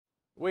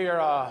We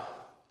are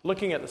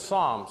looking at the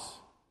Psalms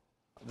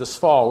this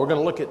fall. We're going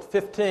to look at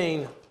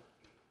 15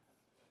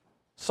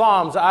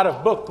 Psalms out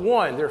of Book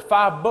 1. There are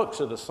 5 books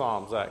of the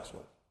Psalms,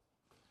 actually.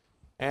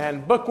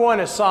 And Book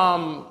 1 is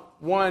Psalm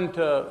 1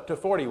 to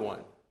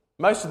 41.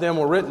 Most of them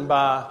were written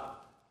by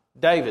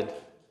David.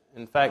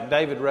 In fact,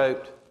 David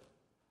wrote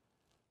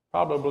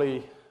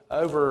probably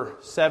over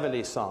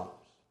 70 Psalms.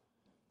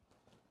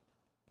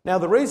 Now,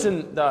 the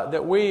reason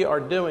that we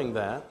are doing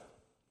that,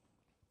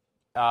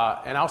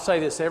 and I'll say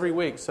this every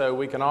week so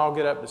we can all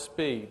get up to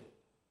speed,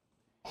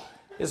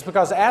 is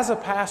because as a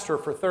pastor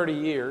for 30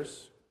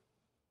 years,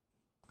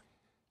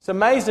 it's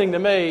amazing to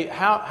me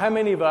how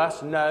many of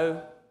us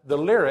know the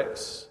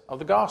lyrics of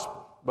the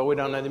gospel, but we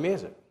don't know the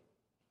music.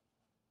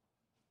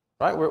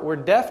 Right? We're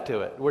deaf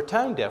to it. We're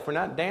tone deaf. We're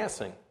not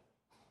dancing.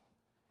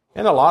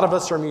 And a lot of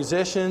us are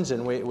musicians,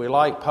 and we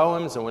like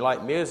poems, and we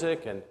like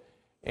music,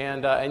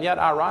 and yet,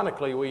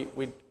 ironically,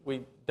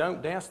 we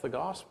don't dance the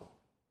gospel.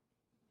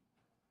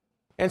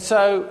 And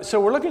so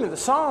we're looking at the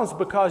Psalms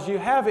because you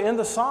have in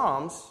the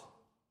Psalms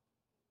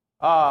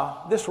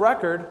this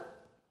record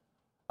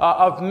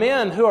of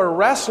men who are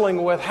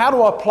wrestling with how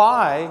to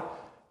apply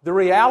the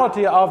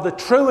reality of the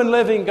true and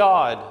living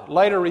God,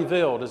 later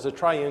revealed as the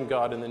triune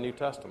God in the New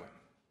Testament.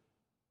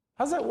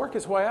 How does that work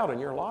its way out in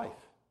your life?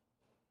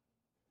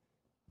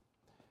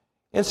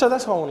 And so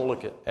that's why I want to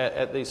look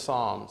at these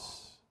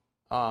Psalms.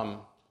 And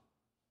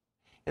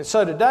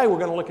so today we're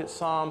going to look at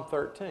Psalm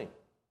 13.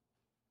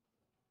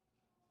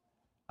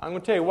 I'm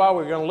going to tell you why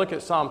we're going to look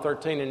at Psalm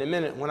 13 in a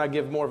minute when I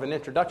give more of an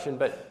introduction,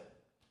 but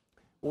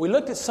we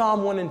looked at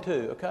Psalm 1 and 2,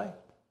 okay?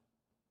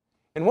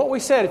 And what we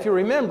said, if you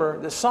remember,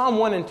 that Psalm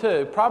 1 and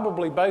 2,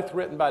 probably both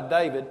written by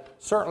David.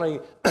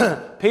 Certainly,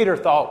 Peter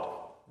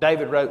thought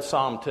David wrote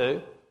Psalm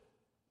 2,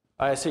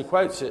 as he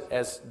quotes it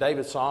as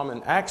David's Psalm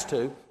in Acts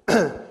 2.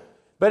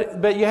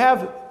 But you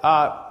have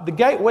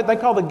what they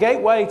call the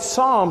gateway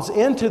Psalms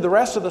into the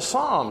rest of the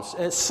Psalms.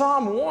 And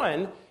Psalm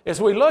 1,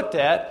 as we looked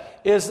at,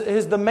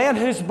 is the man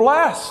who's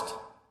blessed.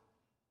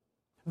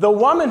 The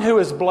woman who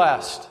is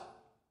blessed.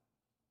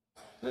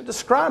 And it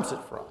describes it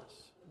for us.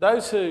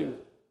 Those who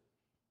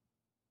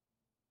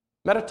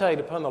meditate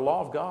upon the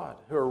law of God,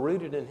 who are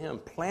rooted in Him,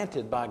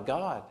 planted by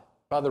God,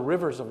 by the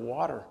rivers of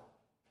water.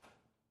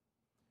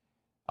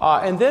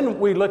 And then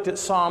we looked at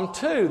Psalm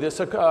 2, this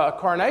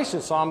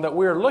coronation psalm, that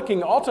we're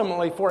looking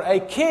ultimately for a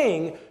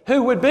king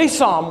who would be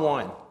Psalm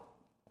 1.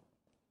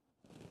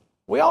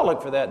 We all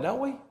look for that, don't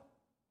we?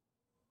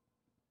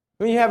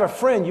 When you have a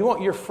friend, you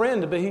want your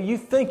friend to be who you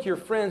think your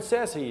friend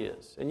says he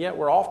is. And yet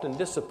we're often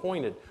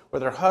disappointed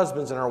with our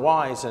husbands and our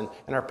wives and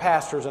our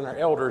pastors and our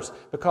elders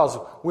because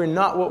we're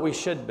not what we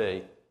should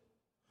be.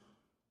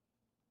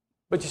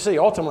 But you see,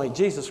 ultimately,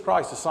 Jesus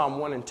Christ is Psalm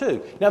 1 and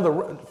 2.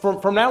 Now,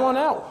 from now on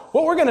out,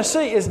 what we're going to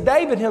see is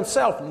David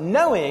himself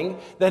knowing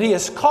that he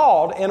is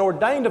called and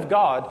ordained of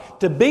God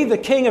to be the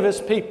king of his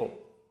people,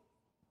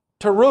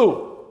 to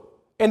rule,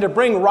 and to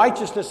bring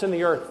righteousness in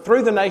the earth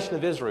through the nation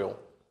of Israel.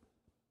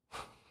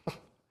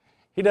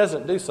 He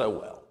doesn't do so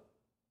well.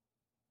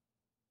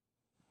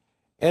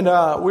 And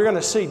we're going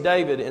to see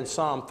David in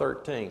Psalm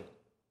 13.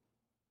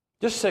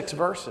 Just 6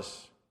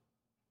 verses.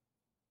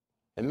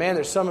 And man,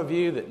 there's some of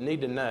you that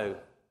need to know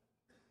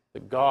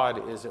that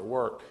God is at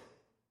work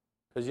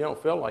because you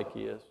don't feel like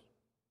He is.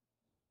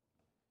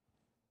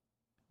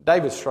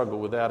 David struggled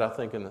with that, I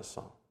think, in this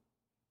psalm.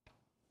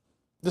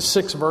 Just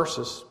 6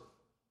 verses.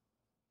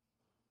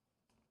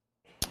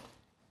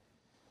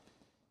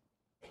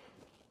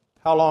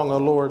 How long, O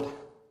Lord,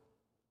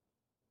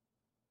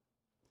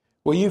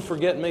 will you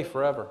forget me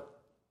forever?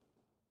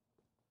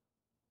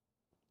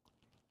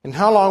 And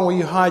how long will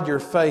you hide your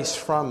face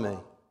from me?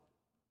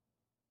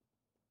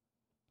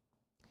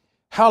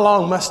 How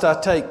long must I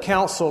take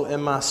counsel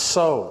in my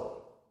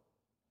soul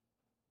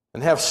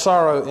and have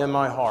sorrow in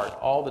my heart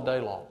all the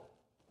day long?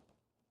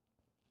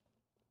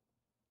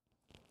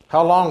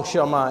 How long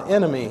shall my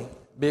enemy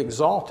be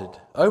exalted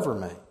over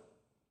me?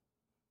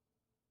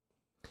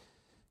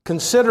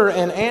 Consider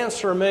and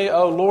answer me,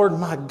 O Lord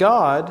my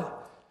God.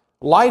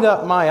 Light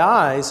up my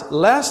eyes,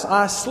 lest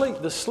I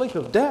sleep the sleep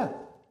of death.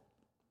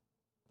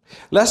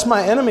 Lest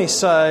my enemies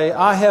say,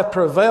 I have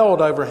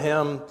prevailed over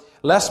him.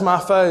 Lest my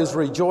foes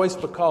rejoice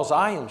because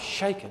I am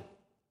shaken.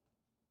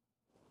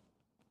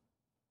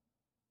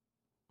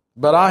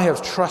 But I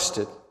have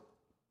trusted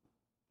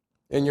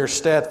in your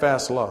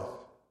steadfast love.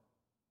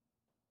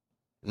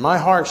 My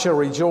heart shall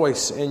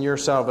rejoice in your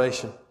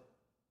salvation.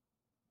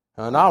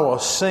 And I will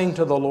sing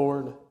to the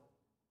Lord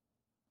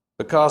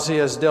because He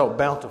has dealt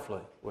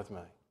bountifully with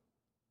me.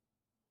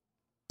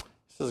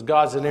 This is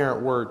God's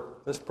inerrant word.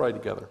 Let's pray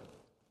together.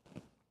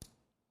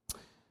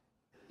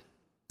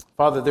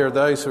 Father, there are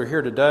those who are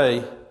here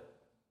today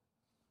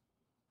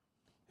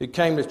who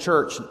came to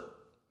church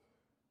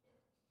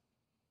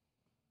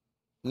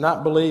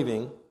not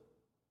believing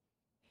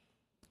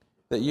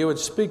that you would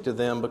speak to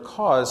them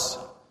because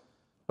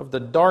of the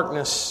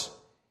darkness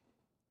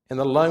and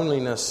the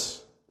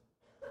loneliness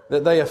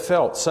that they have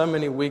felt so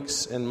many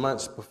weeks and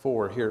months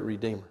before here at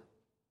Redeemer.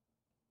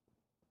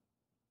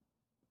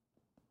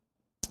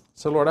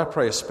 So, Lord, I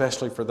pray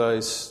especially for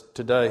those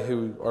today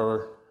who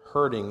are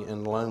hurting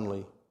and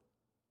lonely.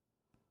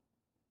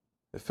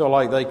 They feel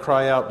like they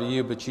cry out to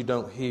you, but you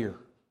don't hear.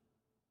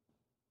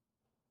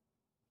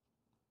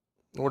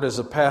 Lord, as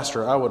a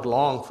pastor, I would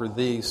long for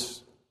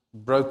these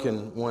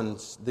broken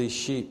ones, these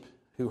sheep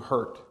who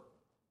hurt,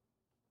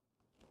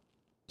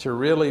 to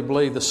really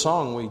believe the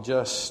song we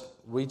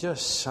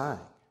just sang.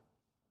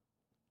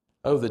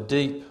 Oh, the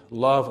deep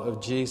love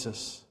of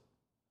Jesus.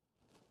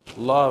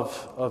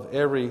 Love of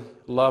every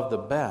love the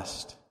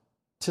best.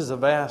 'Tis a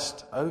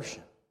vast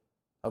ocean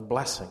of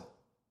blessing.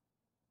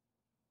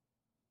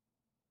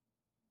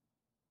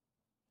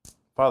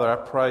 Father, I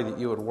pray that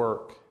you would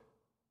work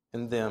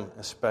in them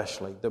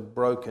especially, the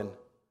broken.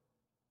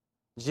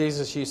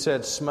 Jesus, you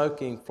said,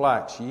 smoking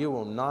flax you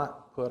will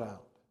not put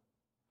out,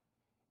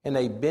 and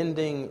a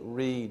bending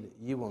reed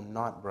you will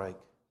not break.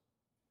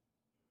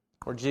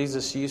 Or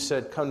Jesus, you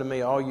said, come to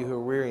me, all you who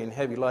are weary and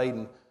heavy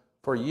laden,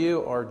 for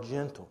you are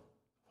gentle,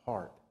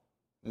 heart,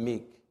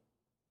 meek.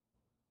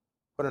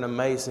 What an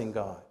amazing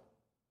God.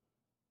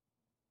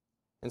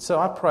 And so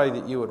I pray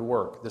that you would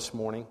work this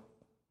morning.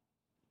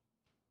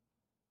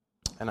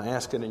 And I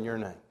ask it in your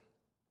name.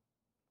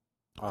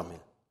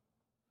 Amen.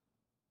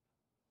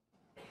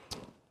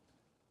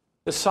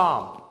 This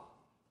psalm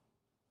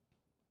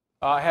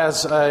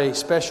has a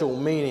special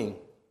meaning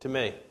to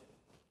me.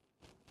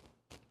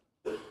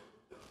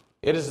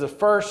 It is the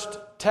first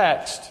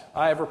text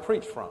I ever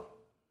preached from.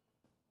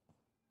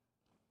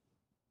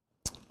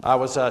 I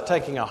was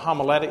taking a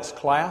homiletics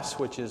class,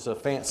 which is a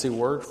fancy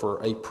word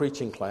for a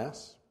preaching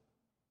class.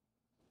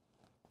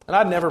 And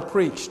I'd never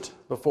preached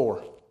before.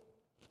 It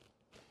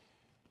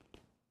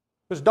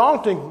was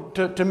daunting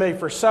to me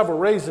for several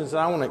reasons that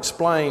I want to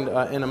explain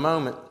in a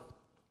moment.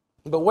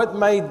 But what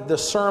made the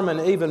sermon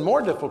even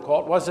more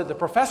difficult was that the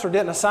professor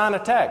didn't assign a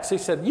text. He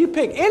said, you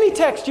pick any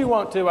text you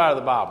want to out of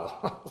the Bible.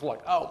 I was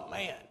like, oh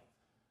man.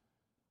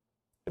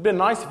 It'd been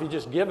nice if he'd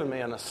just given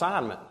me an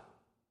assignment.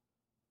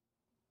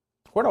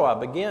 Where do I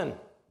begin?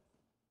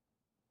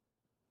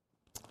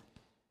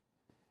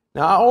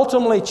 Now, I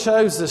ultimately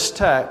chose this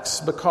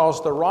text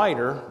because the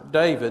writer,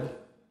 David,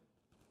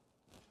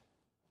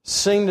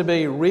 seemed to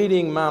be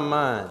reading my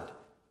mind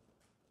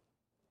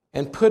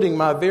and putting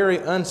my very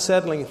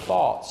unsettling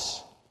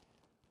thoughts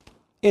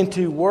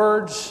into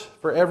words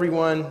for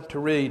everyone to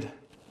read.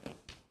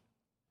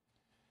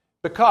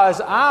 Because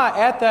I,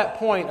 at that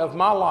point of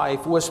my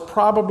life, was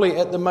probably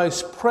at the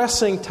most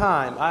pressing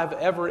time I've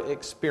ever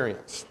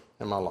experienced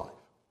in my life.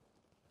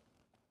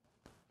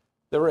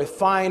 The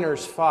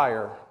refiner's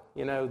fire,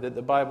 that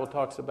the Bible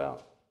talks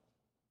about.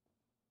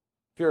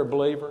 If you're a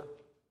believer,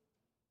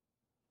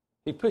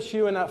 he puts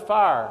you in that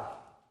fire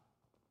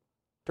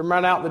to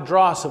run out the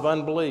dross of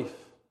unbelief.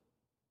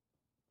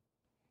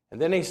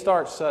 And then he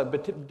starts,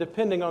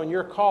 depending on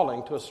your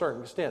calling to a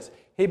certain extent,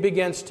 he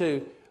begins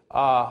to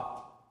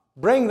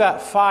bring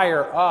that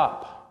fire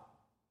up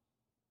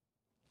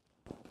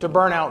to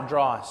burn out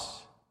dross.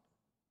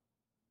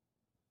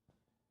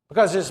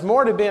 Because there's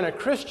more to being a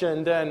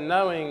Christian than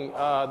knowing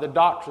the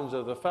doctrines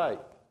of the faith.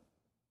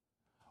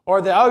 Or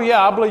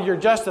I believe you're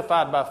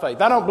justified by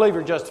faith. I don't believe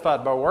you're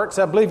justified by works.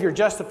 I believe you're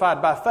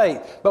justified by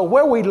faith. But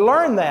where we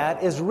learn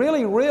that is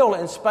really real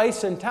in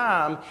space and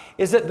time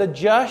is that the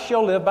just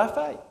shall live by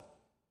faith.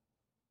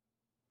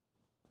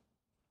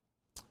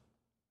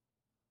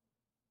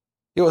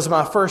 It was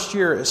my first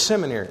year at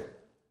seminary.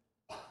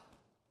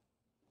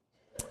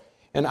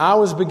 And I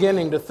was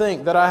beginning to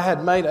think that I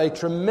had made a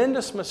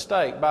tremendous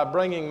mistake by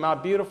bringing my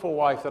beautiful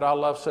wife that I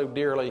love so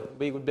dearly.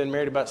 We'd been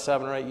married about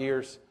 7 or 8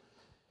 years.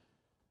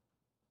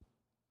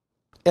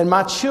 And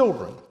my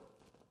children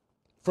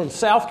from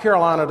South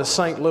Carolina to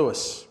St.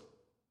 Louis.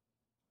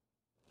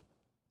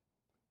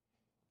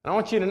 And I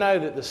want you to know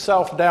that the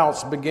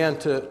self-doubts began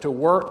to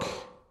work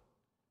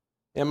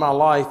in my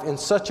life in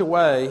such a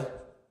way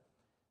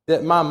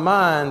that my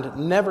mind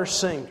never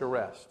seemed to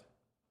rest.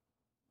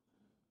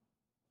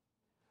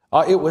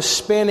 It was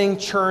spinning,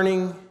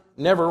 churning,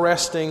 never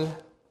resting,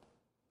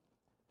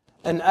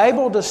 and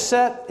able to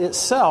set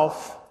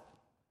itself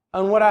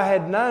on what I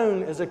had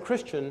known as a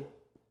Christian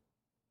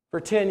for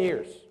 10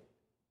 years.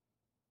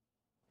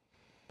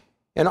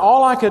 And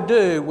all I could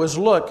do was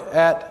look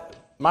at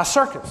my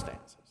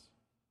circumstances.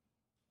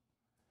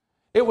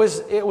 It was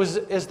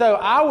as though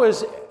I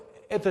was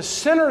at the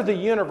center of the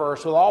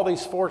universe with all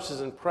these forces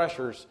and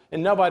pressures,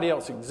 and nobody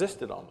else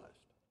existed almost.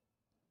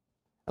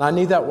 And I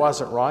knew that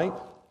wasn't right.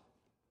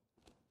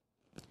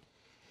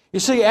 You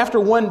see, after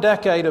 1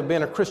 decade of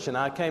being a Christian,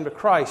 I came to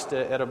Christ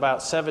at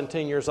about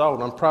 17 years old.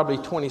 I'm probably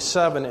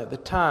 27 at the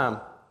time.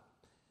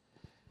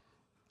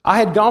 I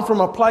had gone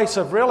from a place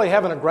of really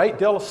having a great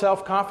deal of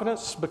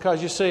self-confidence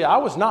because, you see, I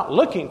was not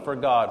looking for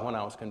God when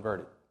I was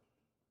converted.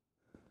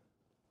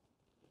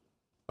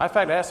 Matter of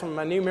fact, I asked some of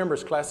my new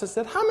members class, I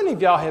said, how many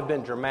of y'all have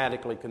been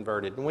dramatically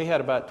converted? And we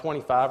had about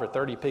 25 or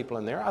 30 people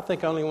in there. I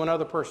think only one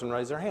other person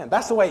raised their hand.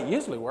 That's the way it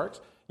usually works.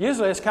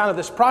 Usually it's kind of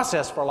this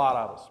process for a lot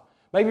of us.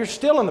 Maybe you're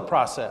still in the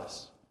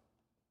process.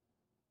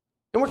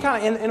 And we're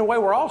kind of, in a way,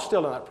 we're all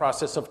still in that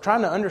process of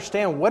trying to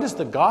understand what is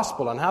the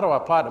gospel and how do I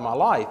apply it to my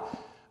life.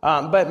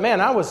 But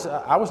man, I was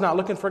not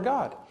looking for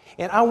God.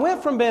 And I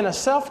went from being a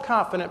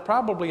self-confident,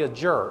 probably a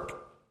jerk,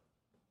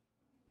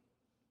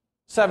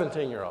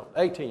 17-year-old,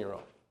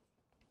 18-year-old,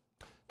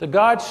 to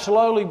God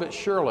slowly but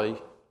surely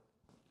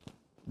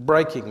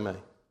breaking me.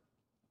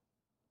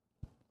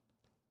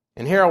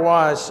 And here I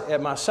was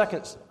at my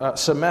second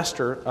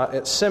semester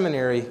at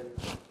seminary,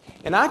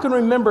 and I can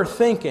remember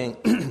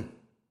thinking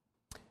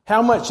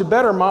how much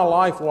better my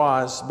life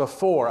was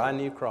before I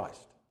knew Christ.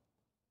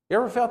 You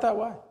ever felt that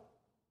way?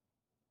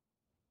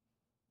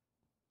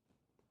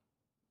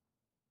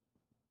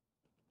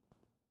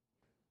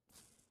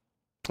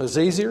 It was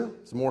easier.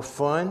 It was more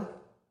fun.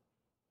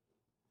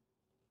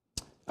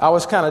 I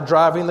was kind of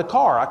driving the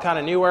car. I kind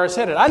of knew where I was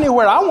headed. I knew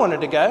where I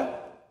wanted to go,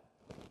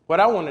 what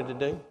I wanted to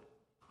do.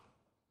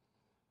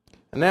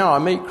 And now I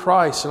meet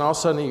Christ, and all of a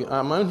sudden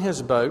I'm on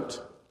His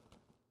boat,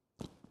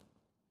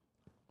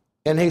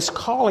 and He's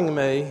calling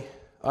me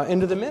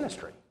into the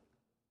ministry.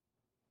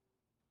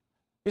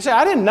 You say,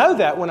 I didn't know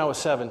that when I was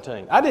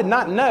 17. I did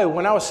not know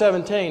when I was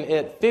 17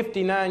 at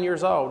 59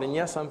 years old, and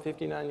yes, I'm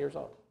 59 years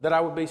old, that I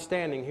would be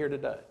standing here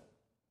today,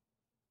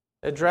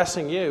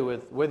 addressing you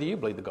with whether you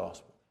believe the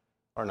gospel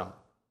or not.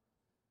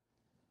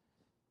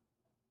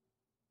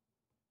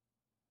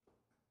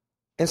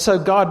 And so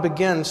God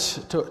begins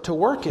to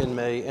work in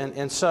me,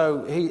 and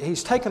so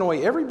He's taken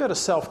away every bit of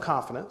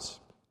self-confidence.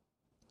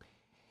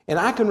 And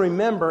I can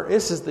remember,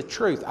 this is the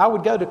truth, I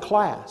would go to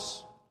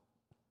class,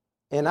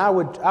 and I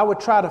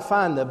would try to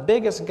find the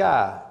biggest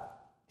guy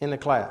in the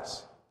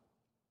class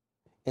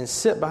and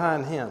sit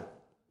behind him.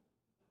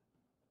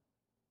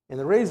 And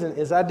the reason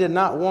is I did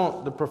not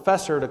want the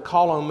professor to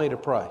call on me to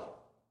pray,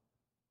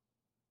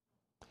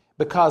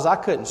 because I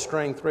couldn't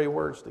string 3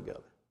 words together.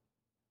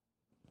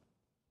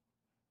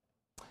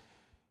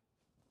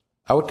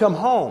 I would come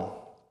home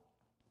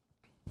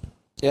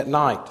at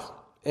night,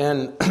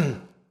 and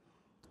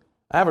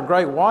I have a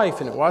great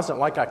wife, and it wasn't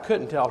like I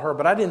couldn't tell her,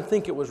 but I didn't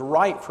think it was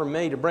right for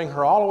me to bring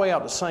her all the way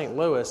out to St.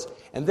 Louis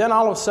and then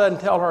all of a sudden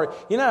tell her,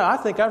 I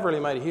think I've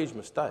really made a huge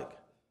mistake.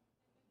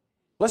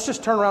 Let's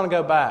just turn around and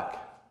go back.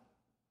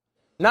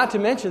 Not to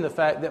mention the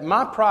fact that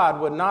my pride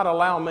would not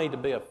allow me to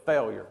be a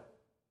failure.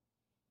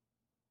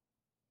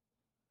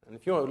 And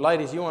if you want,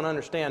 ladies, you want to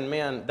understand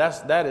men,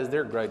 that is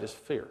their greatest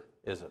fear,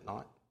 is it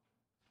not?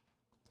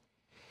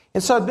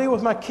 And so I'd be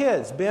with my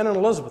kids, Ben and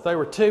Elizabeth. They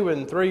were 2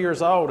 and 3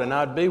 years old, and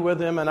I'd be with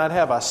them, and I'd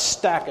have a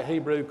stack of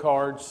Hebrew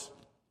cards,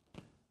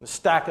 a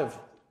stack of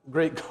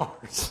Greek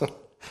cards.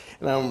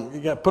 And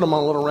you got to put them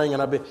on a little ring,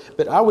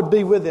 but I would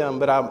be with them,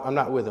 but I'm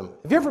not with them.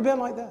 Have you ever been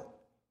like that?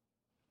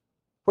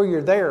 Where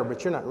you're there,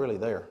 but you're not really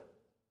there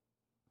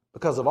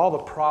because of all the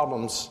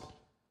problems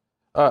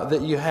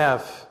that you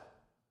have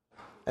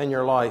in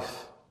your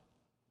life.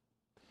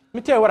 Let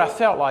me tell you what I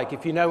felt like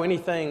if you know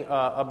anything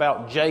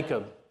about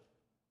Jacob.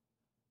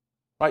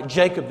 Right,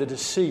 Jacob the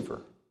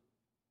deceiver.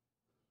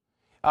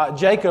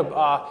 Jacob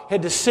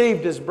had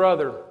deceived his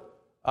brother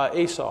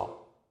Esau,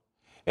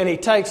 and he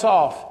takes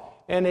off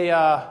and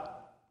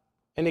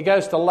he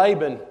goes to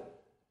Laban,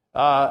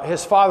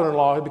 his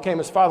father-in-law, who became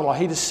his father-in-law.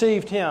 He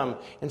deceived him,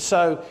 and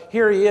so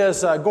here he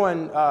is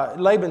going.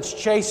 Laban's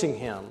chasing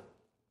him,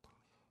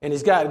 and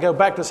he's got to go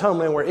back to his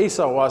homeland where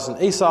Esau was,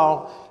 and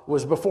Esau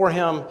was before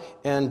him,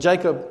 and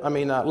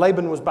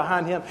Laban was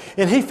behind him,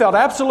 and he felt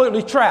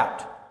absolutely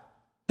trapped.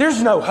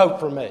 There's no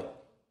hope for me.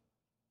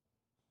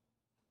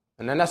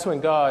 And then that's when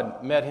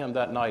God met him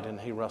that night,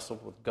 and he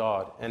wrestled with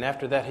God. And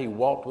after that, he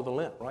walked with a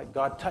limp, right?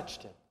 God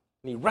touched him,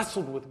 and he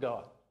wrestled with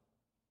God.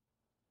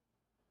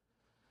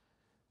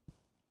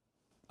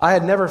 I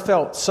had never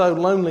felt so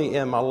lonely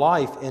in my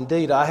life.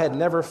 Indeed, I had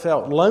never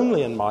felt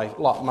lonely in my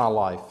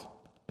life.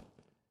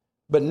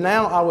 But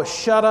now I was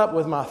shut up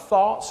with my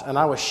thoughts, and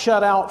I was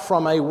shut out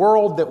from a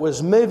world that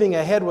was moving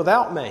ahead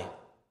without me.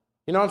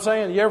 You know what I'm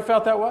saying? You ever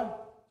felt that way?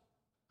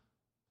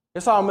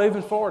 It's all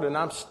moving forward, and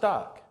I'm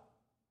stuck.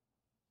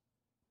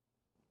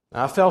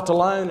 I felt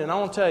alone, and I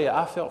want to tell you,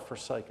 I felt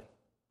forsaken.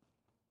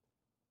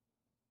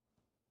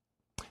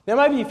 Now,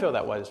 maybe you feel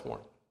that way this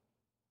morning.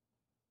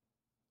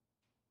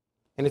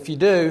 And if you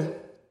do,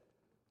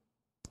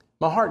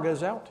 my heart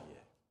goes out to you.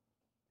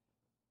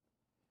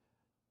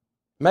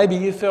 Maybe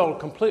you feel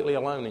completely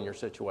alone in your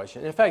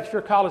situation. In fact, if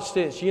you're college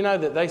students, you know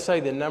that they say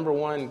the number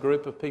one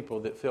group of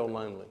people that feel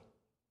lonely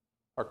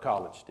are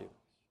college students.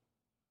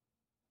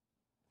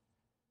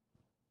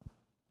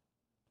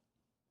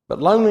 But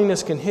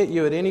loneliness can hit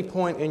you at any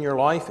point in your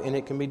life, and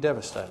it can be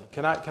devastating.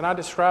 Can I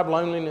describe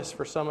loneliness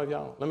for some of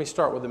y'all? Let me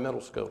start with the middle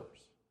schoolers.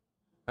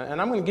 And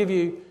I'm going to give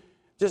you,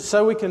 just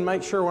so we can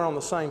make sure we're on the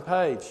same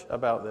page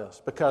about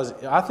this, because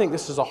I think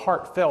this is a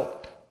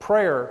heartfelt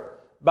prayer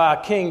by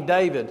King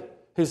David,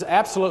 who's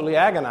absolutely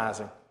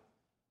agonizing.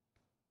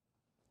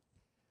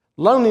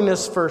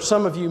 Loneliness for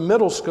some of you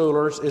middle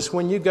schoolers is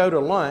when you go to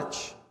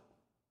lunch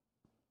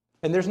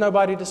and there's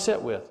nobody to sit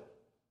with.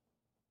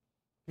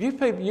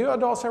 You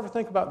adults ever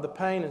think about the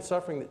pain and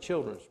suffering that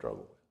children struggle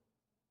with?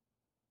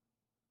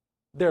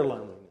 Their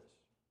loneliness.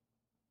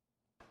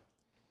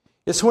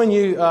 It's when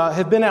you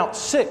have been out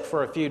sick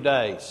for a few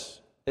days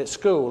at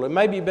school, and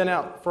maybe you've been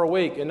out for a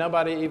week and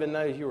nobody even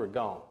knows you were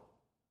gone.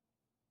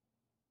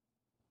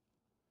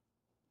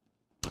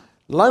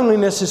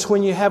 Loneliness is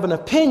when you have an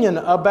opinion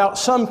about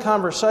some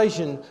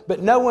conversation,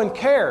 but no one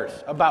cares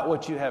about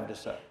what you have to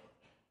say.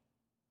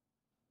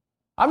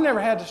 I've never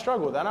had to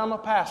struggle with that. I'm a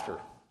pastor.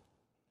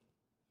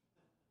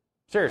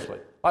 Seriously.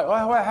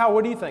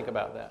 What do you think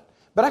about that?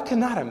 But I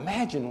cannot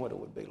imagine what it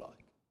would be like.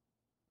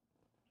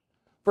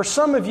 For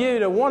some of you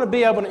to want to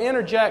be able to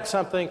interject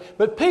something,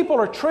 but people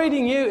are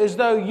treating you as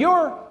though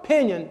your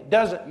opinion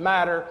doesn't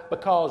matter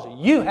because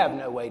you have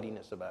no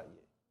weightiness about you.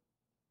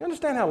 You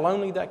understand how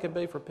lonely that could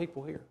be for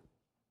people here?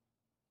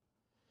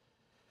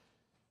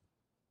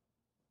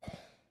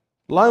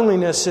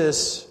 Loneliness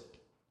is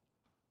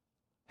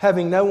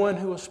having no one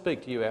who will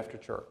speak to you after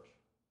church.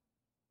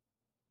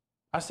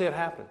 I see it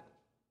happen.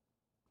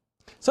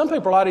 Some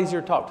people are a lot easier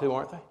to talk to,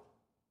 aren't they?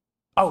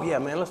 Oh, yeah,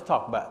 man, let's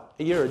talk about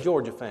it. You're a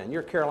Georgia fan.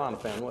 You're a Carolina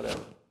fan, whatever.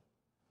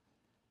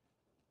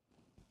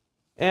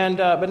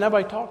 But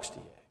nobody talks to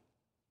you.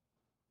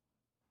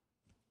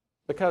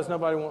 Because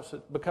nobody wants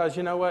to. Because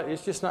you know what?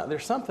 It's just not.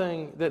 There's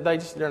something that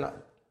they're not.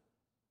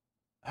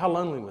 How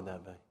lonely would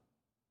that be?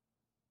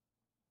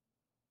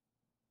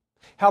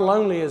 How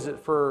lonely is it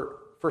for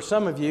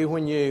some of you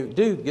when you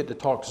do get to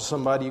talk to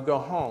somebody, you go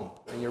home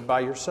and you're by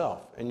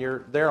yourself and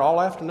you're there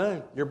all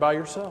afternoon, you're by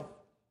yourself.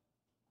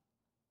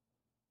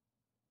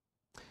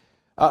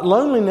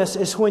 Loneliness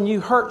is when you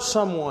hurt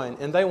someone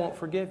and they won't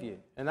forgive you.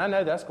 And I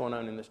know that's going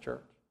on in this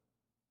church.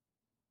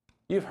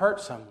 You've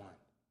hurt someone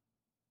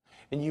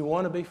and you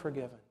want to be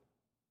forgiven.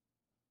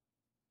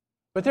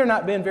 But they're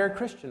not being very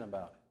Christian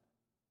about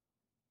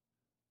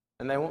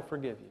it. And they won't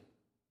forgive you.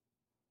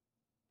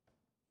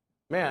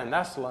 Man,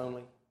 that's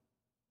lonely.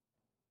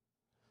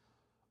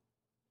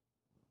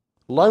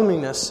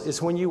 Loneliness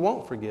is when you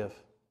won't forgive.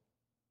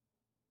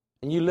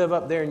 And you live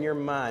up there in your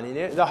mind.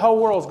 And the whole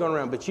world's going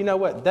around. But you know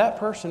what? That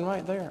person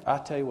right there, I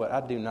tell you what, I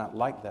do not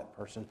like that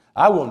person.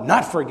 I will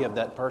not forgive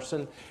that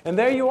person. And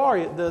there you are.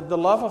 The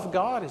love of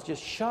God is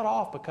just shut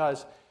off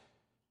because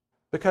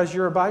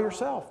you're by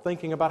yourself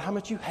thinking about how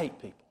much you hate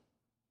people.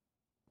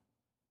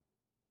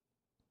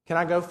 Can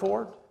I go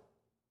forward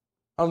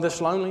on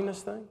this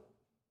loneliness thing?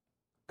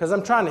 Because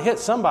I'm trying to hit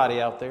somebody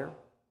out there.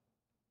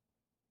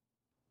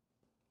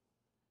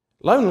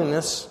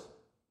 Loneliness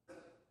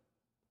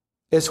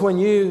is when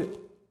you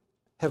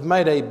have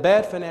made a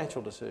bad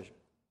financial decision.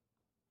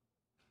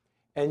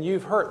 And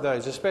you've hurt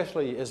those,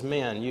 especially as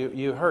men.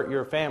 You hurt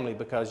your family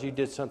because you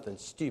did something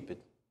stupid.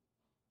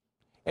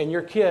 And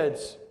your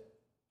kids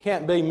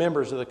can't be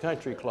members of the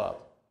country club.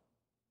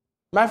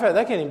 Matter of fact,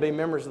 they can't even be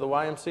members of the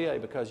YMCA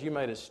because you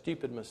made a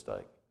stupid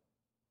mistake.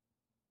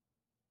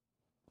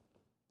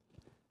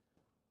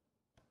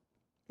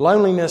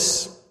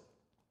 Loneliness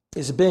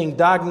is being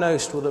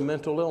diagnosed with a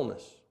mental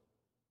illness.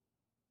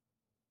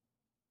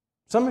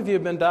 Some of you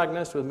have been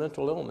diagnosed with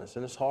mental illness,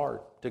 and it's hard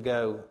to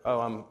go,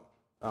 oh,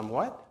 I'm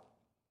what?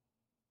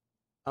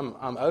 I'm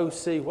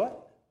OC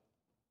what?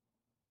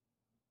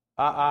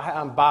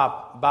 I'm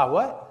by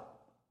what?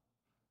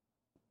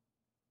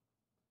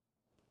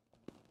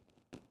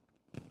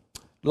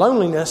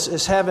 Loneliness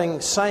is having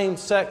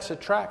same-sex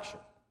attraction,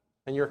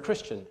 and you're a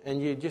Christian,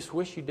 and you just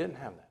wish you didn't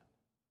have that.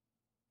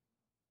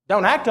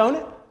 Don't act on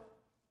it.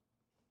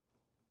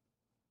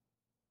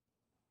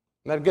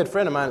 I had a good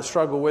friend of mine that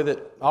struggled with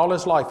it all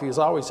his life. He was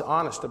always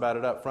honest about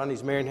it up front.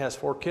 He's married and has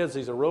 4 kids.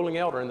 He's a ruling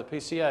elder in the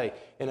PCA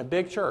in a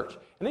big church.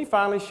 And he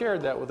finally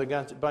shared that with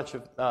a bunch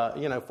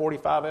of,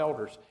 45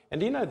 elders.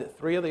 And do you know that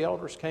 3 of the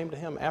elders came to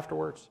him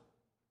afterwards?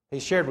 He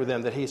shared with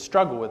them that he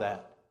struggled with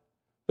that.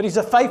 But he's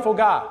a faithful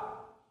guy.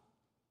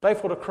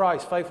 Faithful to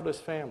Christ, faithful to his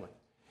family.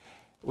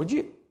 And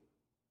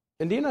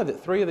do you know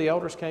that 3 of the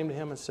elders came to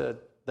him and said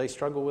they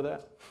struggle with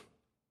that?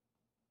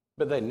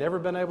 But they'd never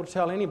been able to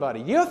tell anybody.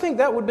 You don't think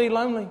that would be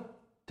lonely?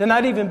 To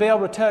not even be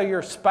able to tell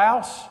your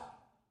spouse?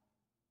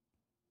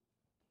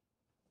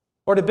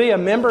 Or to be a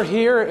member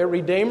here at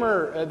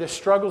Redeemer that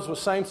struggles with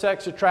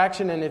same-sex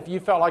attraction, and if you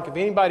felt like if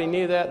anybody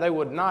knew that, they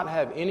would not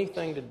have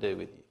anything to do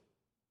with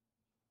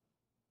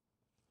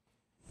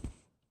you.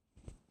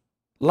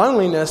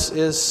 Loneliness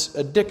is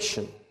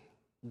addiction.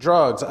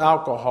 Drugs,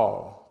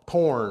 alcohol,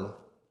 porn.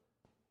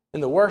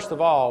 And the worst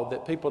of all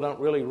that people don't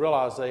really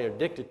realize they are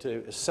addicted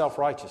to is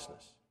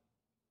self-righteousness.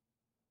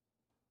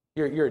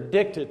 You're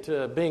addicted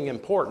to being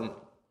important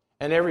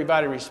and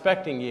everybody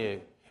respecting you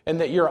and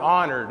that you're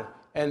honored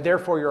and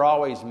therefore you're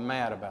always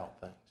mad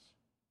about things.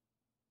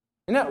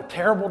 Isn't that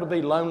terrible to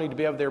be lonely, to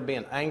be up there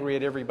being angry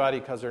at everybody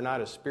because they're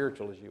not as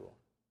spiritual as you are?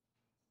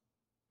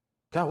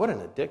 God, what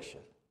an addiction.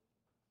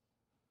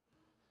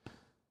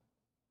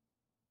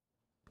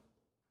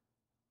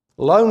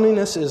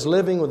 Loneliness is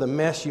living with a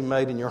mess you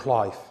made in your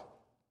life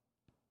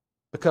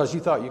because you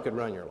thought you could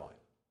run your life.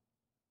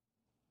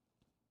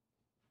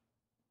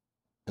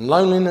 And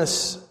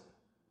loneliness,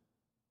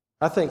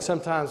 I think,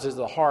 sometimes is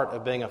the heart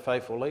of being a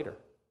faithful leader.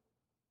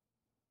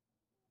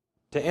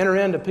 To enter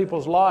into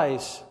people's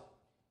lives,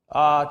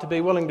 to be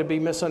willing to be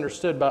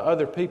misunderstood by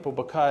other people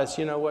because,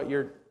 you know what,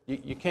 you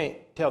You can't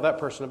tell that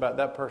person about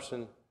that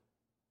person.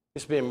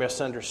 It's being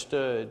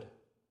misunderstood.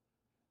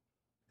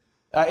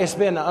 It's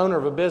being the owner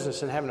of a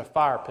business and having to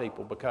fire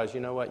people because you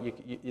know what?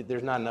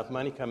 There's not enough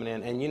money coming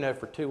in, and you know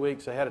for 2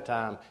 weeks ahead of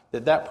time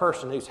that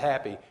person who's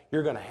happy,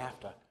 you're going to have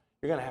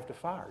to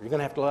fire. You're going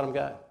to have to let them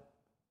go.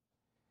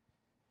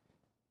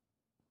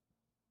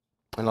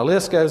 And the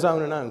list goes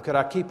on and on. Could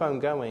I keep on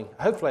going?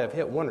 Hopefully, I've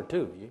hit one or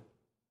two of you,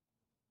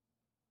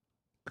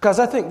 because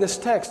I think this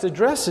text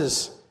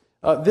addresses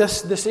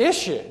this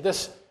issue,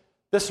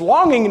 this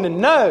longing to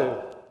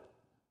know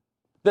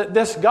that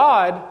this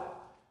God,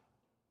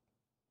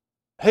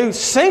 who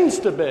seems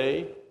to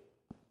be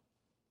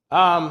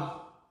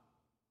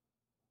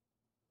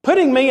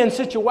putting me in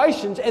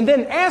situations and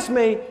then asks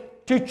me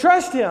to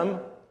trust Him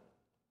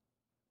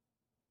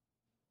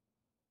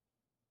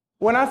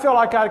when I feel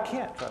like I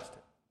can't trust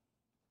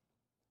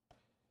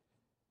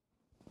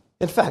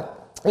Him.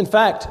 In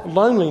fact,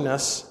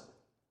 loneliness,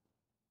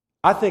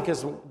 I think,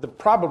 is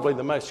probably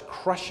the most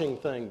crushing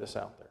thing that's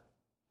out there.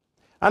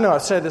 I know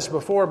I've said this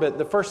before, but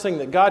the first thing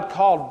that God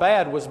called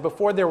bad was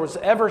before there was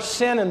ever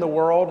sin in the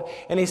world,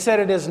 and He said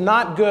it is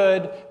not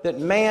good that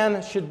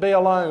man should be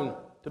alone,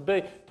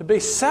 to be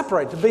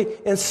separate, to be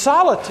in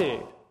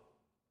solitude.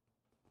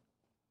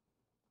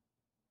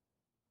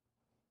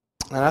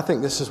 And I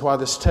think this is why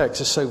this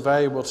text is so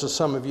valuable to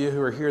some of you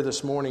who are here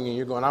this morning and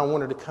you're going, I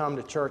wanted to come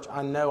to church.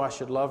 I know I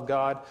should love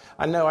God.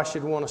 I know I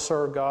should want to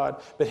serve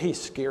God, but He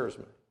scares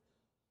me.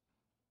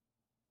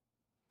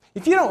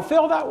 If you don't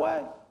feel that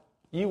way,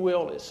 you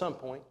will at some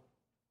point.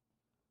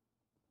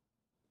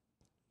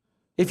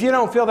 If you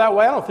don't feel that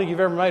way, I don't think you've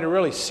ever made a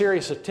really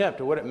serious attempt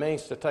at what it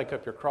means to take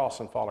up your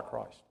cross and follow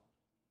Christ.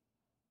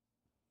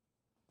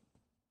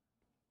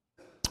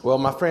 Well,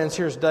 my friends,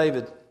 here's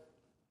David.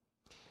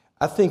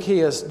 I think he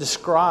is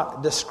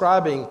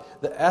describing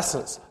the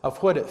essence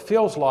of what it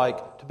feels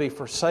like to be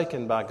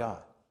forsaken by God.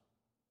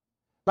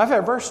 My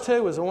favorite verse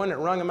 2 is the one that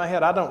rung in my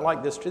head. I don't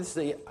like this. This is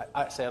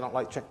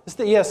it's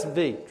the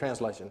ESV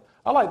translation.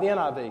 I like the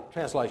NIV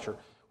translation,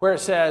 where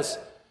it says,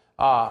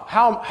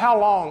 how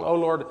long, O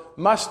Lord,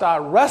 must I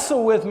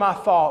wrestle with my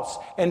thoughts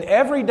and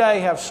every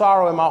day have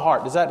sorrow in my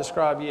heart? Does that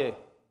describe you?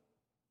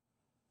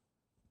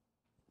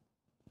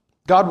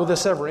 God, will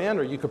this ever end?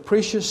 Are you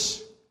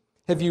capricious?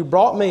 Have you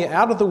brought me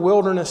out into the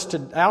wilderness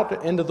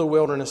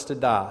to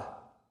die?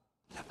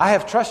 I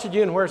have trusted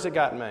you, and where's it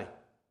gotten me?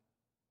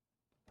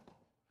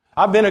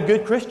 I've been a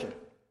good Christian.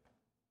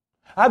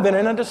 I've been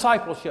in a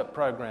discipleship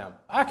program.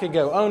 I could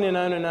go on and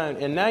on and on.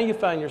 And now you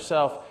find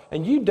yourself,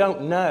 and you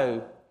don't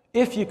know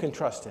if you can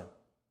trust Him.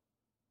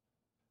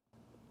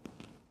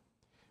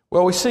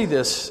 Well, we see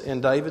this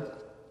in David.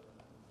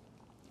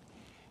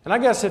 And I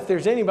guess if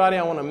there's anybody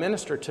I want to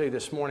minister to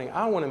this morning,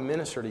 I want to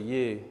minister to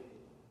you.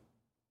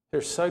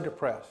 They're so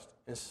depressed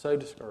and so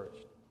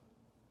discouraged.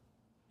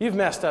 You've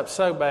messed up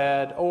so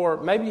bad,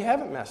 or maybe you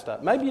haven't messed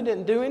up. Maybe you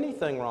didn't do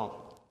anything wrong.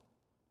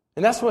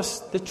 And that's what's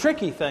the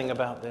tricky thing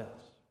about this,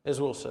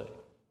 as we'll see.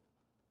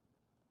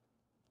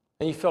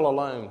 And you feel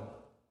alone.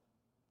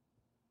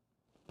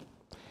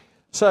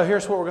 So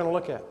here's what we're going to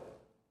look at.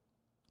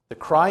 The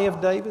cry of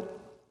David,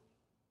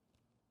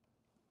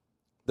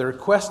 the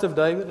request of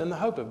David, and the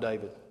hope of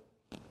David.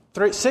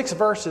 6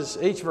 verses,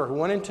 each verse,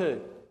 1 and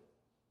 2,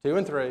 2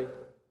 and 3.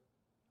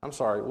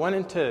 1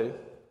 and 2,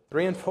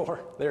 3 and 4,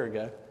 there we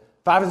go,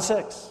 5 and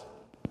 6.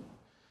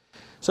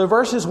 So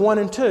verses 1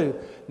 and 2,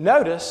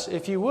 notice,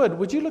 if you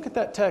would you look at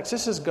that text?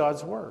 This is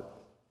God's Word.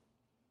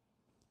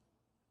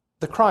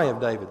 The cry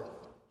of David.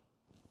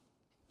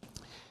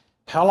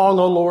 How long,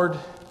 O Lord,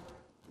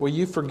 will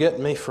you forget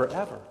me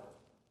forever?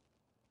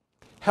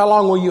 How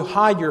long will you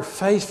hide your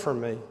face from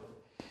me?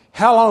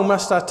 How long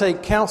must I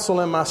take counsel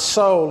in my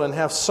soul and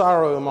have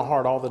sorrow in my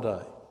heart all the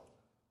day?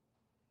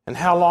 And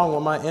how long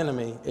will my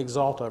enemy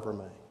exalt over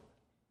me?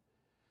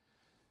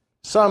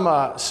 Some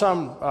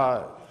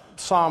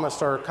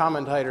psalmists or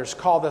commentators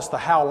call this the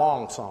how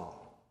long song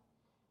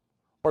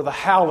or the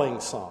howling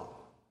song.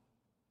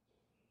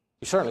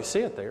 You certainly see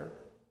it there.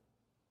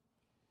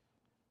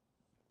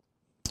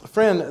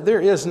 Friend, there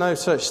is no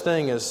such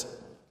thing as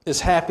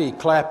happy,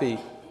 clappy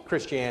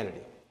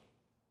Christianity.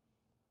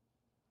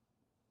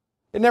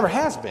 It never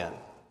has been.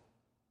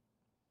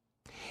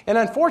 And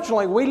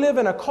unfortunately, we live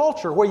in a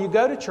culture where you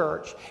go to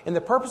church, and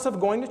the purpose of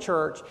going to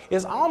church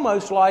is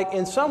almost like,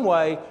 in some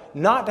way,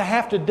 not to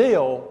have to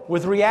deal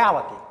with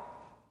reality.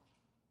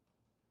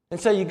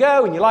 And so you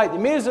go and you like the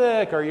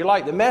music or you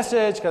like the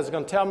message because it's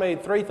going to tell me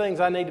 3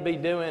 things I need to be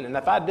doing, and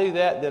if I do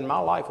that, then my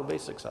life will be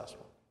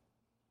successful.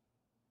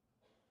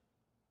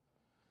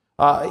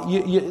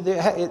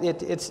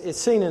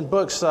 It's seen in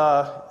books,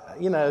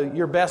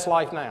 Your Best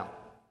Life Now.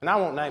 And I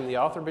won't name the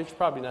author, but you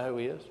probably know who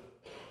he is.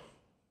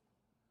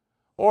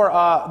 Or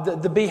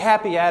the Be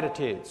Happy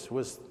Attitudes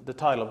was the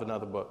title of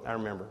another book, I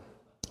remember.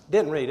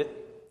 Didn't read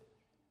it.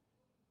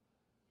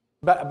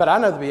 But I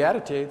know the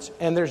Beatitudes,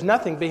 and there's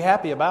nothing be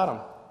happy about them.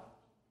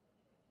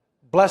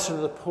 Blessed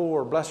are the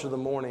poor, blessed are the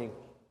mourning,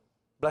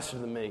 blessed are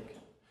the meek.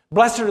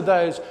 Blessed are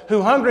those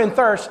who hunger and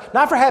thirst,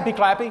 not for happy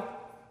clappy,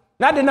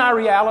 not deny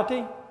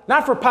reality,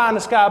 Not for pie in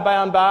the sky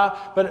bound by,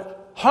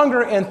 but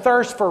hunger and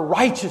thirst for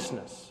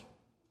righteousness.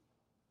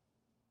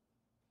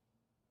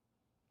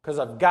 Because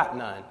I've got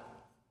none.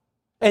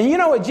 And you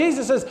know what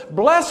Jesus says?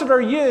 Blessed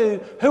are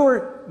you who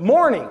are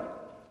mourning.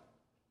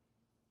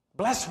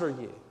 Blessed are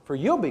you, for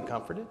you'll be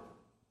comforted.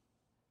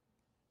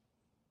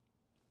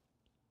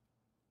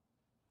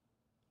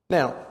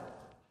 Now,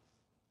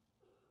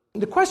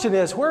 the question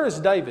is, where is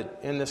David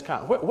in this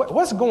kind?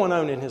 What's going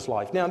on in his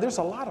life? Now, there's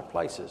a lot of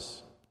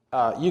places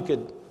you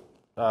could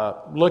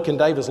look in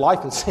David's life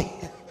and see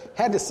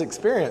had this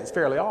experience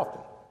fairly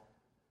often.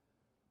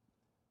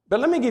 But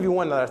let me give you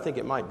one that I think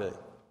it might be.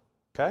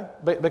 Okay?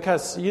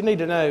 Because you need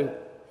to know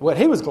what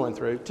he was going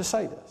through to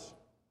say this.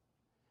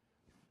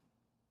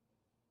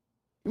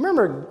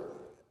 Remember,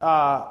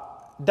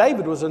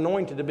 David was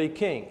anointed to be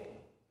king.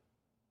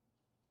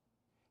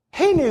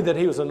 He knew that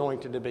he was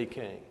anointed to be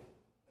king.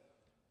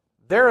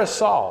 There is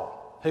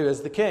Saul, who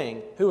is the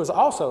king, who was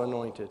also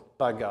anointed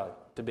by God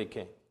to be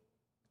king.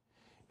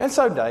 And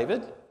so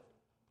David,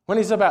 when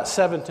he's about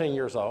 17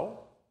 years old,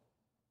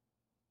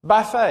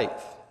 by faith,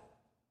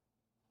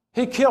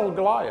 he killed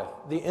Goliath,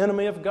 the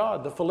enemy of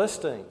God, the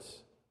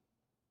Philistines.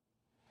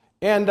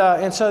 And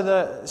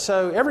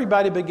so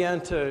everybody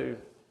began to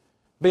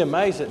be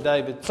amazed at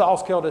David.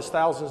 Saul's killed his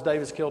thousands,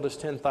 David's killed his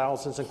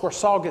 10,000s. And of course,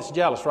 Saul gets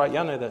jealous, right?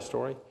 Y'all know that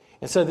story.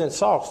 And so then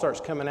Saul starts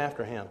coming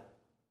after him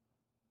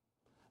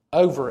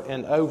over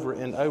and over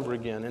and over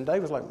again. And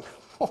David's like,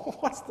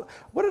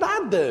 what did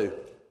I do?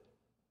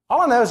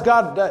 All I know is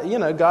God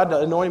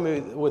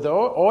anointed me with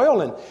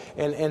oil,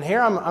 and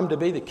here I'm to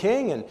be the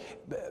king,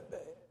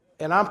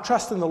 and I'm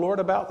trusting the Lord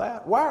about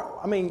that. Why?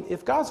 I mean,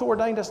 if God's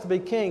ordained us to be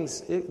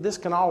kings, this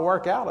can all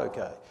work out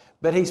okay.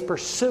 But he's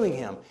pursuing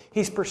him.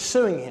 He's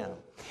pursuing him.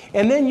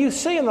 And then you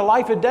see in the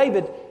life of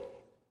David,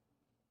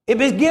 it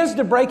begins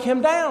to break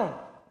him down.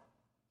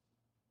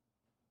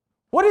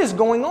 What is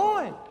going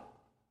on?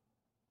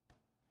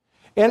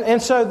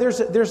 And so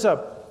there's a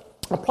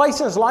place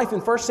in his life in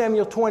 1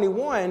 Samuel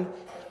 21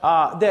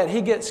 that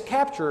he gets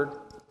captured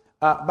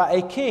by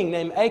a king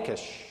named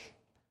Achish,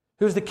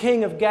 who's the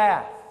king of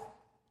Gath.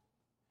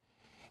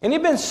 And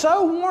he'd been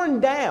so worn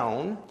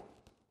down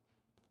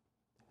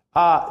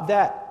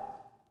that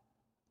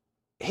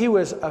he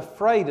was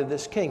afraid of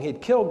this king.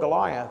 He'd killed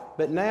Goliath,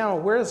 but now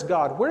where's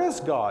God? Where is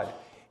God?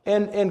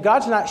 And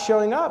God's not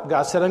showing up.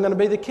 God said, I'm going to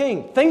be the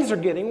king. Things are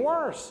getting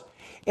worse.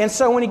 And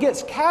so when he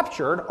gets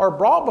captured or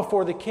brought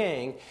before the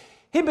king,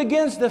 he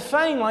begins to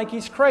feign like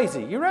he's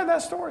crazy. You read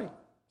that story?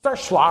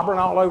 Starts slobbering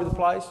all over the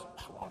place.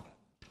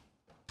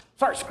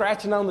 Starts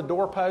scratching on the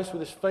doorpost with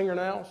his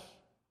fingernails.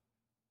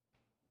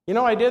 You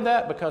know why he did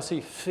that? Because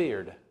he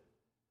feared.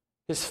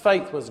 His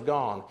faith was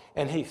gone,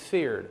 and he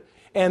feared.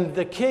 And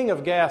the king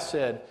of Gath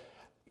said,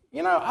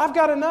 I've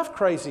got enough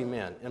crazy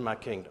men in my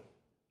kingdom.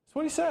 That's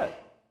what he said.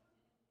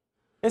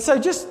 And so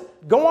just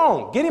go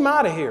on. Get him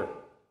out of here.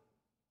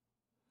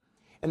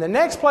 And the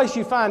next place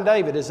you find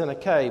David is in a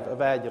cave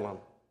of Adullam.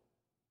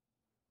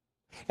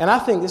 And I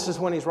think this is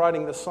when he's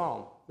writing this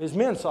psalm. His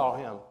men saw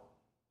him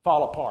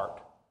fall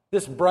apart.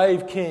 This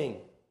brave king.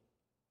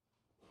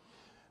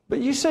 But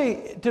you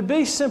see, to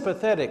be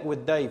sympathetic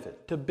with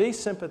David, to be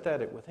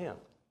sympathetic with him,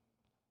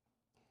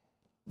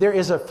 there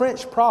is a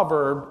French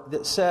proverb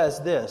that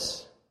says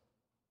this: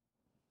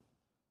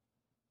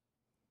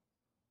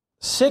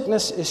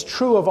 sickness is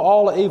true of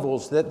all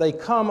evils, that they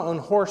come on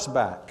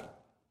horseback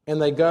and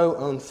they go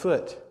on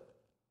foot.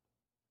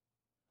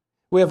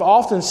 We have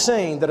often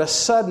seen that a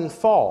sudden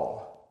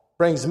fall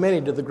brings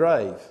many to the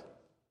grave,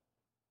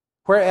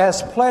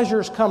 whereas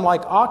pleasures come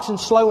like oxen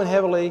slow and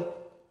heavily,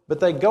 but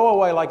they go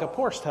away like a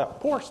post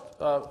horse.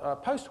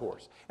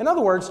 In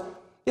other words,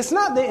 it's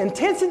not the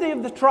intensity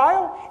of the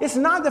trial. It's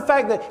not the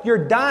fact that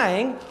you're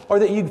dying or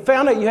that you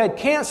found out you had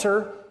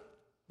cancer.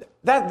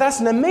 That's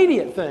an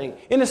immediate thing,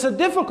 and it's a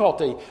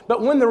difficulty.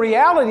 But when the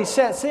reality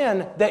sets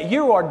in that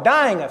you are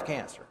dying of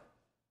cancer,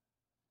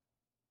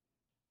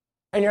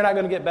 and you're not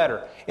going to get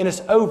better, and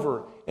it's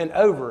over and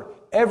over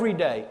every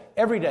day,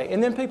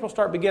 and then people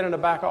start beginning to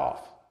back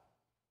off.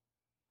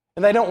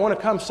 And they don't want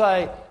to come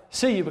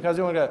see you because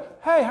they want to go,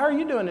 hey, how are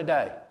you doing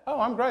today? Oh,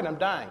 I'm great, I'm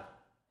dying.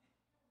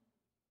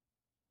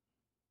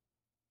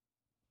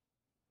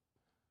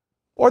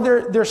 Or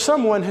there's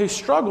someone who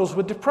struggles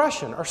with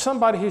depression, or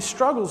somebody who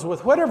struggles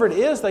with whatever it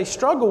is they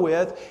struggle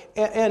with,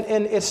 and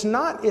it's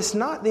not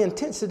the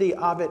intensity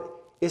of it,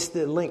 it's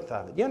the length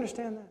of it. Do you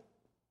understand that?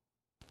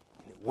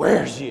 It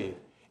wears you,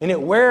 and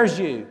it wears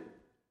you.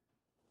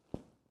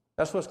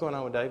 That's what's going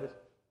on with David.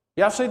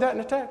 Y'all see that in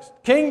the text?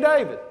 King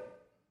David.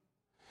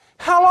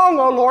 How long,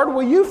 O Lord,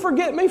 will you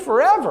forget me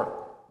forever?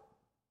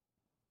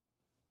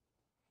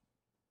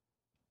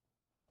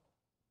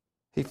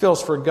 He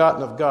feels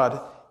forgotten of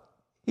God.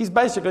 He's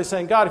basically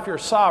saying, God, if you're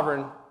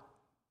sovereign,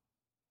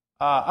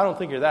 I don't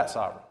think you're that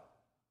sovereign.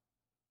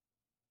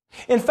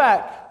 In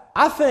fact,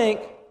 I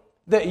think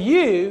that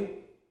you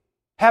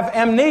have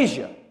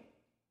amnesia.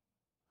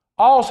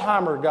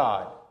 Alzheimer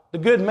God, the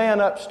good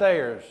man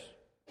upstairs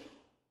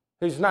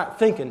who's not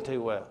thinking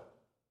too well.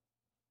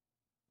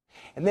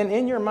 And then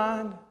in your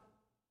mind,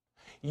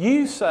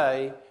 You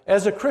say,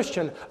 as a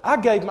Christian, I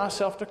gave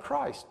myself to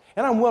Christ,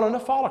 and I'm willing to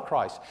follow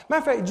Christ.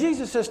 Matter of fact,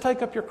 Jesus says,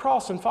 take up your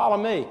cross and follow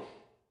me.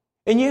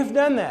 And you've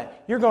done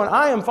that. You're going,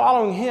 I am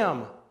following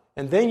Him.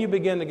 And then you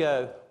begin to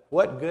go,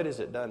 what good has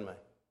it done me?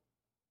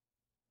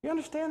 You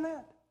understand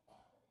that?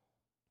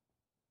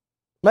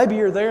 Maybe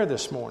you're there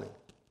this morning,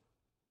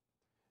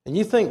 and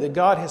you think that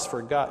God has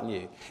forgotten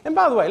you. And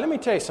by the way, let me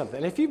tell you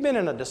something. If you've been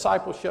in a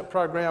discipleship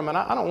program, and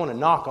I don't want to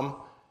knock them,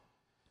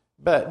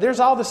 but there's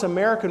all this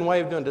American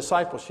way of doing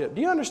discipleship.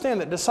 Do you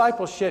understand that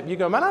discipleship, you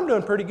go, man, I'm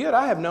doing pretty good.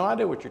 I have no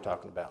idea what you're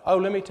talking about. Oh,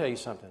 let me tell you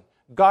something.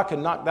 God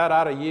can knock that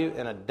out of you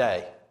in a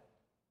day.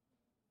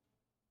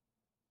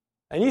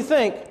 And you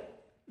think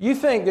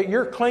that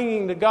you're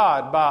clinging to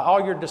God by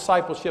all your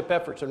discipleship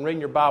efforts and reading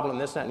your Bible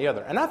and this, that, and the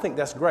other. And I think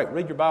that's great.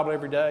 Read your Bible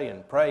every day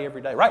and pray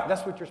every day. Right?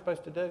 That's what you're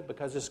supposed to do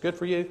because it's good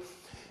for you.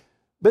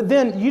 But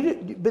then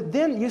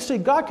you see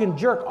God can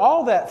jerk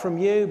all that from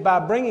you by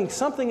bringing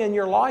something in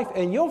your life,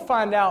 and you'll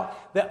find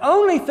out the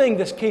only thing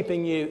that's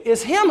keeping you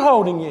is Him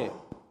holding you.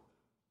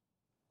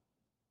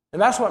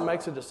 And that's what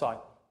makes a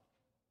disciple.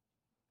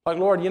 Like,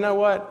 Lord, you know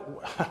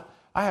what?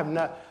 I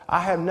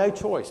have no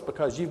choice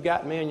because you've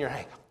got me in your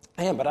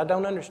hand, but I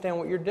don't understand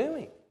what you're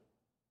doing.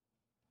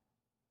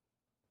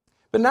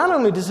 But not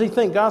only does he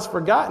think God's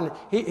forgotten,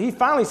 he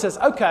finally says,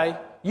 okay,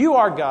 you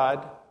are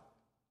God.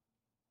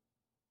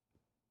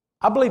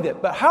 I believe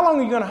that. But how long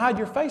are you going to hide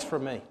your face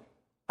from me?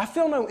 I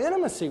feel no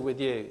intimacy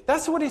with you.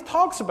 That's what he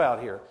talks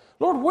about here.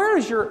 Lord, where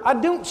is I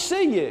don't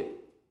see you.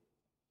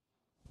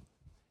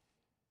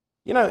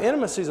 You know,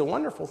 intimacy is a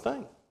wonderful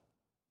thing.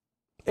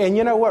 And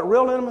you know what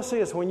real intimacy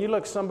is? When you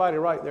look somebody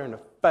right there in the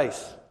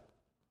face.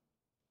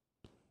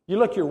 You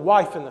look your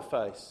wife in the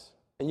face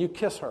and you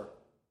kiss her.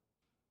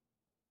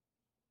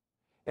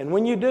 And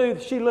when you do,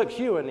 she looks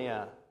you in the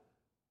eye.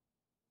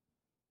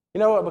 You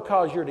know what?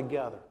 Because you're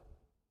together.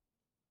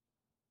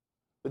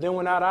 But then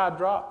when that eye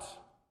drops,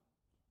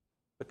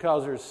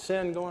 because there's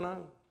sin going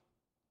on,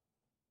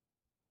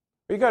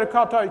 you got to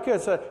call your kid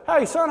and say,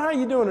 hey, son, how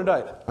you doing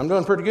today? I'm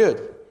doing pretty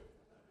good.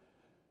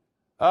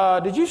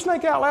 Did you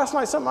sneak out last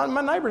night?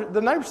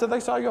 The neighbor said they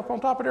saw you up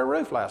on top of their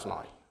roof last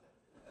night.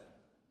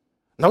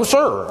 No,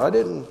 sir, I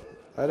didn't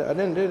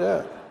do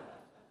that.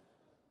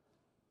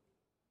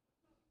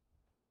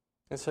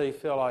 And so you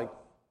feel like,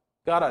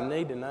 God, I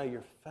need to know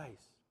your face.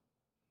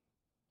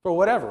 For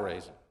whatever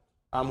reason,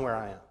 I'm where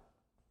I am.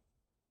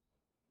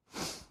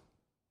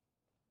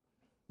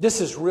 This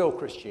is real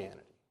Christianity.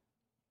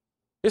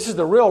 This is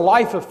the real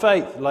life of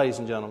faith, ladies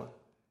and gentlemen.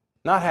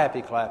 Not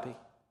happy clappy.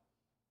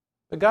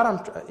 But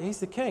God, He's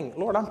the King.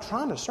 Lord, I'm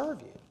trying to serve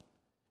you.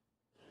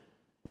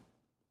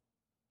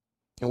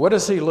 And what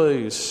does he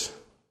lose?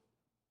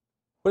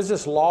 What does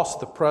this loss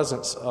of the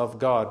presence of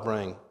God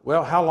bring?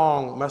 Well, how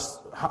long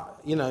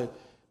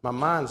my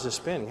mind's just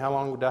spinning. How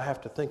long would I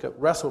have to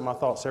wrestle with my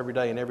thoughts every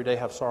day and every day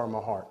have sorrow in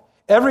my heart?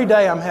 Every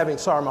day I'm having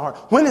sorrow in my heart.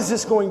 When is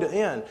this going to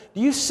end?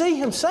 Do you see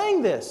him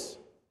saying this?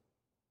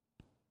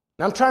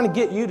 And I'm trying to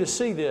get you to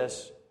see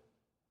this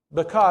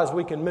because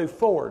we can move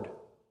forward.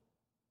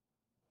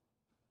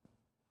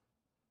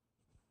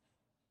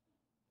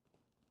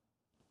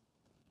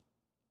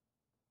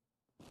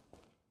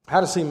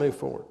 How does he move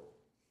forward?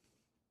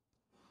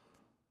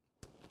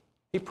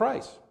 He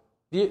prays.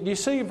 Do you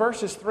see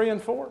verses 3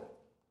 and 4?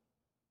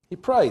 He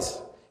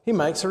prays. He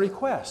makes a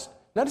request.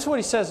 Notice what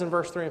he says in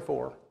verse 3 and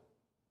 4.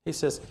 He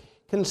says,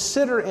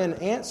 consider and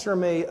answer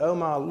me, O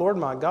my Lord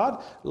my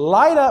God.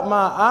 Light up my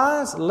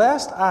eyes,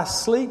 lest I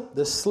sleep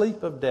the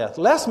sleep of death.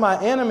 Lest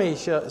my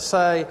enemies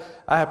say,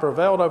 I have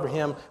prevailed over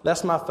him.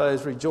 Lest my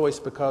foes rejoice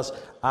because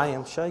I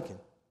am shaken.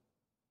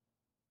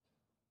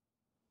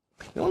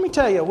 Now, let me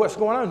tell you what's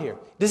going on here.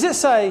 Does it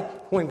say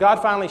when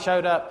God finally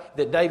showed up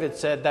that David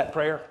said that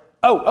prayer?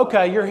 Oh,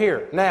 okay, you're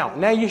here.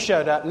 Now you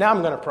showed up. Now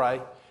I'm going to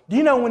pray. Do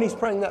you know when he's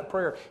praying that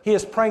prayer? He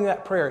is praying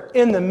that prayer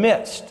in the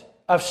midst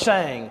of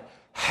saying,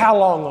 how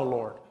long, O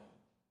Lord?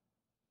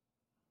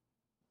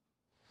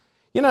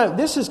 You know,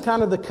 this is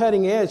kind of the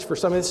cutting edge for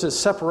some. This is a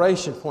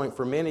separation point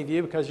for many of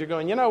you because you're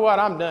going, you know what,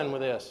 I'm done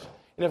with this.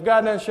 And if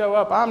God doesn't show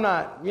up, I'm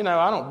not,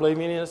 I don't believe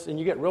in this. And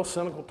you get real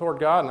cynical toward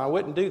God, and I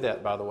wouldn't do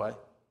that, by the way.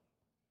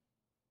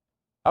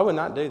 I would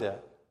not do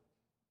that.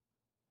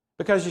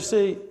 Because you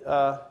see,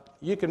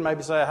 you can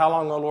maybe say, how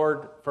long, O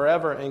Lord,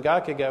 forever? And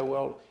God could go,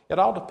 well, it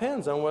all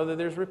depends on whether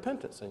there's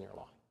repentance in your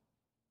life.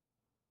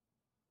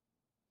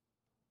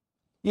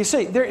 You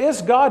see,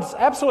 God's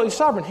absolutely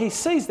sovereign. He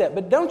sees that.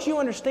 But don't you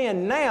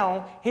understand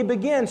now he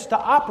begins to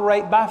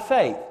operate by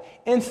faith.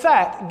 In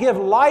fact, give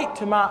light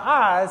to my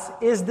eyes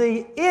is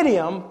the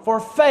idiom for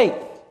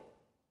faith.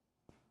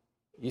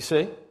 You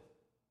see?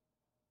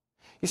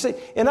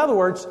 In other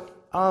words,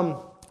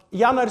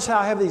 y'all notice how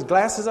I have these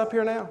glasses up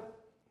here now?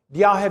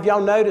 Have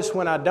y'all noticed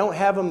when I don't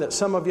have them that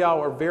some of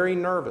y'all are very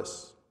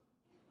nervous?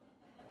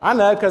 I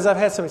know because I've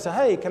had somebody say,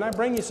 hey, can I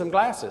bring you some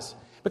glasses?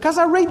 Because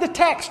I read the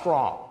text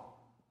wrong.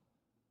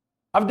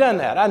 I've done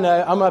that. I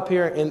know. I'm up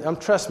here and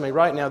trust me,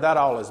 right now that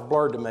all is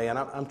blurred to me and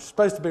I'm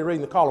supposed to be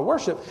reading the call of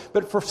worship.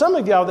 But for some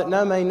of y'all that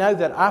may know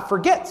that I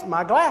forget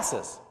my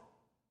glasses.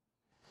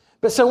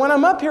 But so when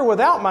I'm up here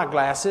without my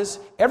glasses,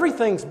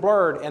 everything's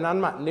blurred and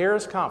I'm not near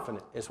as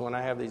confident as when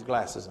I have these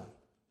glasses on.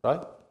 Right?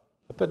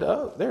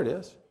 Oh, there it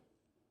is.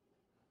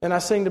 And I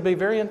seem to be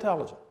very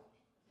intelligent.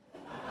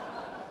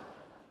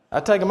 I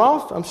take them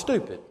off, I'm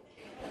stupid.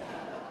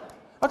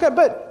 Okay,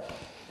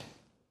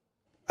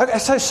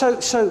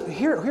 so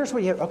here's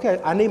what you have.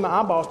 Okay, I need my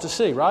eyeballs to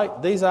see,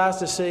 right? These eyes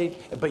to see.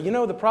 But you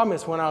know the problem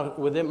is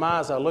within my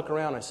eyes, I look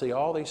around and I see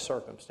all these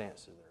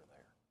circumstances that are there.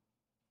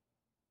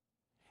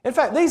 In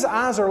fact, these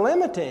eyes are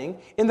limiting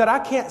in that I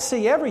can't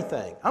see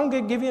everything. I'm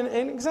going to give you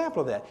an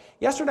example of that.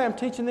 Yesterday, I'm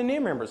teaching the new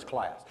members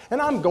class,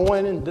 and I'm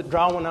going and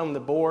drawing on the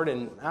board,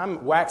 and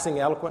I'm waxing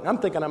eloquent. I'm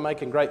thinking I'm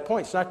making great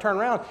points, and I turn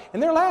around,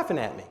 and they're laughing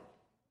at me.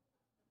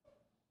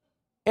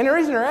 And the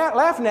reason they're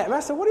laughing at me, I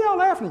said, "What are y'all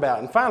laughing about?"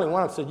 And finally,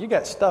 one of them said, "You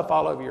got stuff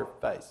all over your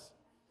face."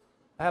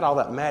 I had all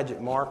that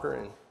magic marker,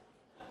 and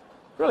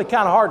it's really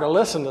kind of hard to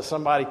listen to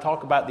somebody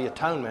talk about the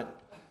atonement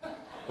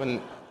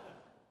when.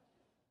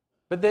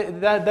 But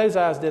those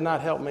eyes did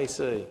not help me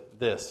see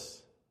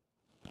this.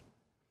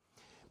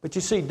 But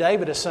you see,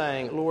 David is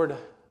saying, "Lord,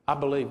 I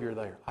believe you're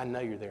there. I know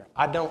you're there.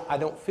 I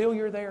don't feel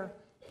you're there,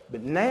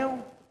 but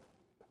now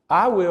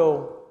I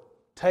will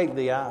take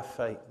the eye of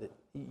faith. That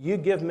you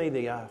give me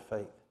the eye of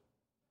faith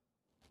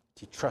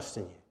to trust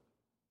in you,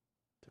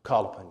 to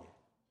call upon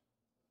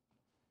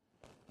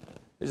you."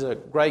 There's a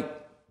great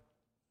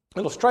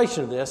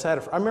illustration of this. I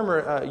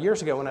remember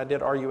years ago when I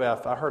did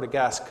RUF, I heard a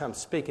guy come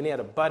speak, and he had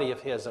a buddy of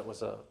his that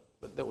was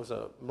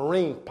a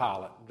Marine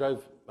pilot.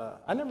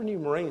 I never knew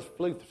Marines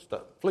flew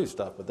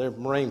stuff, but they're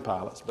Marine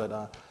pilots.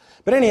 But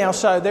anyhow,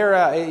 so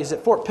he's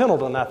at Fort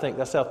Pendleton, I think.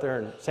 That's out there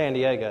in San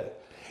Diego.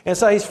 And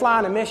so he's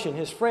flying a mission.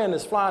 His friend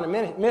is flying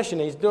a mission.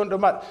 He's doing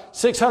about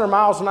 600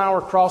 miles an hour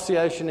across the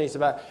ocean. He's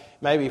about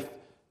maybe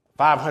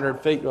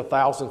 500 feet to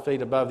 1,000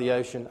 feet above the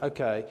ocean.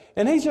 Okay.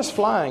 And he's just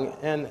flying,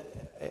 and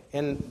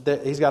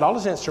he's got all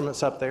his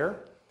instruments up there.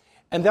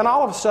 And then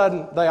all of a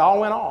sudden, they all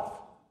went off.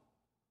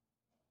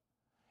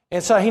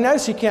 And so he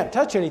knows he can't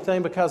touch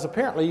anything because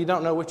apparently you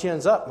don't know which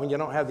end's up when you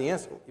don't have the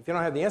instrument. If you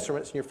don't have the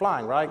instruments and you're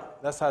flying, right?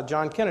 That's how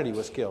John Kennedy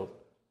was killed.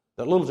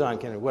 The little John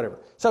Kennedy, whatever.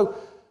 So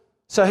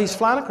he's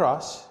flying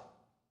across,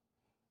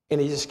 and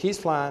he just keeps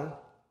flying,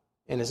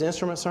 and his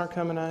instruments aren't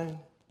coming on.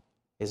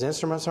 His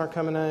instruments aren't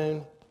coming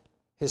on.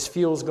 His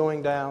fuel's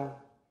going down.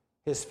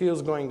 His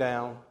fuel's going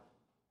down.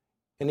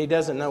 And he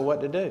doesn't know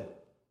what to do.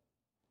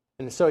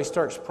 And so he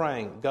starts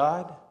praying,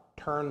 "God,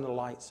 turn the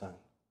lights on.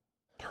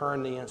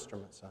 Turn the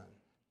instruments on.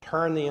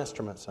 Turn the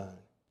instruments on."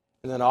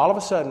 And then all of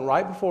a sudden,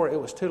 right before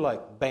it was too late,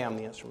 bam,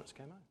 the instruments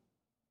came on.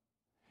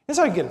 And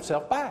so he get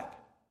himself back.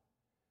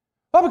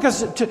 Well,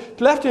 because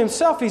left to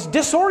himself, he's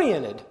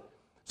disoriented.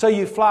 So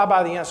you fly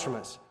by the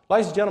instruments.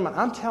 Ladies and gentlemen,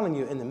 I'm telling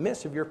you, in the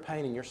midst of your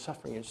pain and your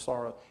suffering and your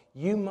sorrow,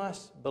 you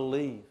must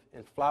believe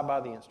and fly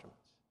by the instruments.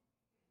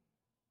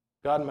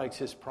 God makes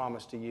His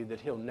promise to you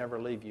that He'll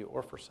never leave you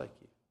or forsake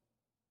you.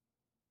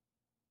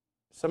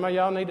 Some of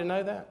y'all need to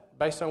know that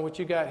based on what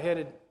you got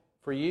headed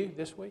for you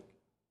this week.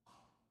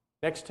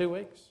 Next 2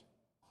 weeks.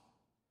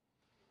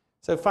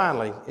 So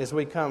finally, as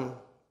we come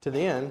to the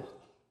end,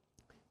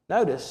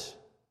 notice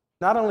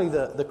not only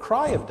the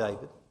cry of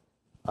David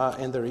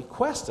and the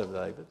request of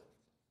David,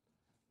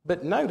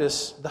 but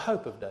notice the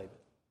hope of David.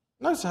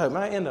 Notice the hope.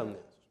 I end on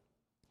this.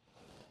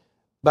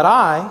 "But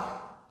I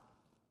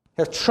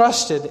have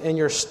trusted in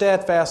your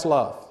steadfast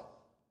love.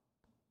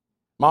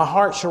 My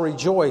heart shall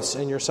rejoice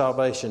in your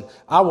salvation.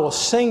 I will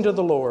sing to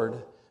the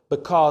Lord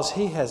because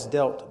He has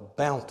dealt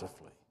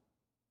bountifully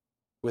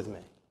with me."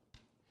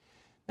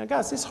 Now,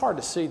 guys, it's hard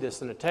to see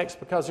this in the text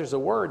because there's a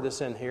word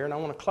that's in here, and I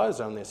want to close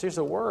on this. Here's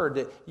a word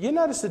that, you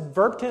notice the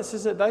verb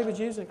tenses that David's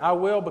using? I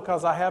will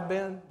because I have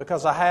been,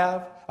 because I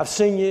have. I've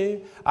seen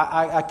you.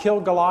 I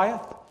killed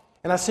Goliath,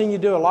 and I've seen you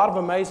do a lot of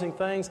amazing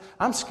things.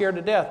 I'm scared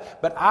to death,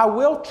 but I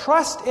will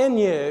trust in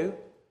you,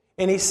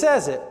 and he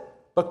says it,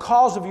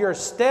 because of your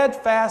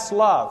steadfast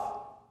love.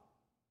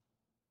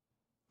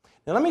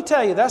 Now, let me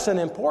tell you, that's an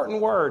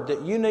important word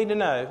that you need to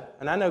know,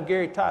 and I know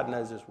Gary Todd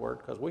knows this word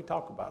because we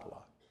talk about it a lot.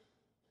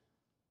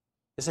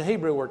 It's a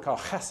Hebrew word called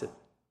chesed.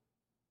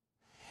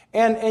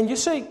 And you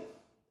see,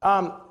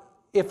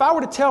 if I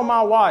were to tell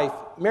my wife,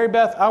 "Mary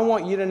Beth, I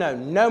want you to know,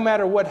 no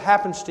matter what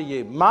happens to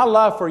you, my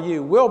love for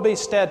you will be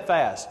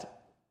steadfast,"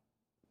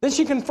 then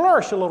she can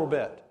flourish a little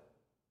bit.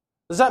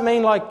 Does that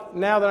mean, like,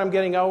 now that I'm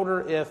getting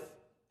older,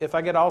 if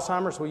I get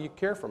Alzheimer's, will you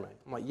care for me?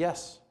 I'm like,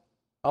 yes,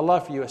 our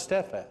love for you is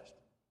steadfast.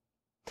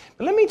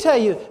 But let me tell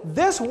you,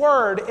 this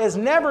word is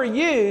never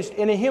used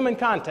in a human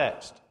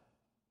context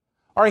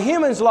or a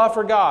human's love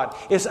for God.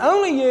 It's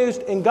only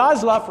used in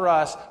God's love for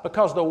us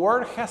because the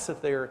word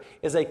chesed there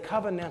is a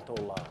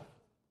covenantal love.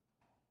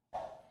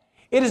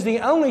 It is the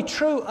only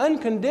true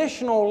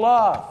unconditional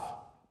love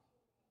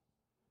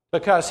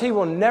because He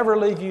will never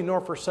leave you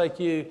nor forsake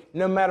you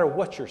no matter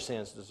what your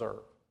sins deserve.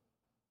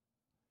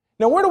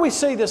 Now, where do we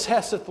see this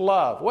chesed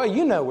love? Well,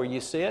 you know where you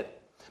see it.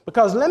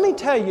 Because let me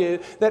tell you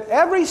that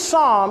every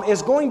psalm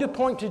is going to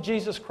point to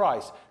Jesus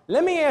Christ.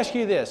 Let me ask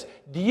you this.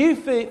 Do you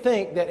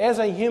think that as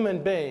a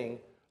human being,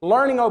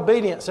 learning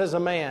obedience as a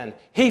man,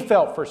 he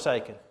felt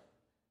forsaken.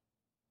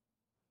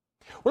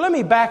 Well, let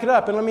me back it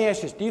up and let me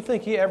ask you this. Do you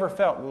think he ever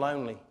felt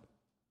lonely?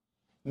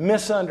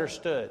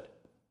 Misunderstood?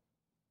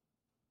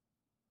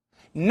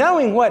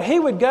 Knowing what he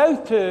would go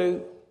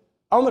through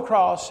on the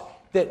cross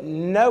that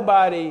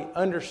nobody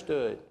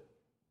understood.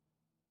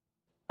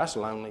 That's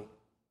lonely.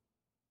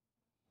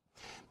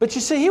 But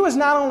you see, he was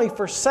not only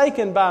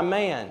forsaken by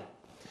man,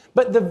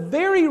 but the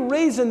very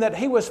reason that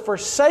he was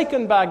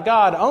forsaken by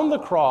God on the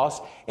cross,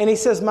 and he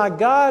says, my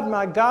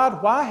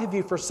God, why have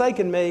you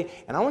forsaken me?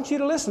 And I want you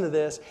to listen to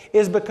this,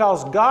 is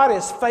because God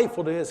is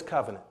faithful to His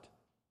covenant.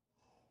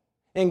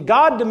 And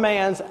God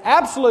demands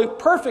absolute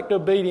perfect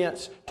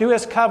obedience to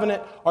His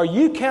covenant, or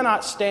you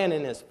cannot stand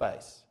in His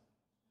face.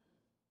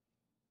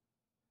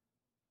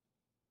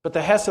 But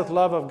the hesed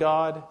love of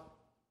God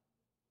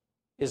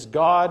is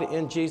God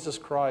in Jesus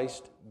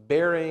Christ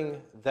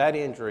bearing that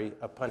injury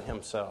upon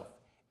Himself.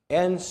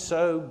 And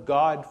so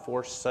God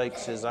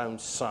forsakes His own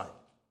Son.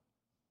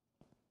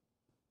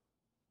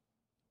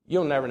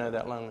 You'll never know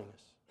that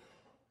loneliness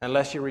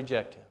unless you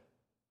reject Him.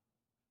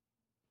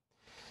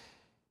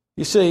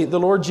 You see, the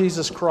Lord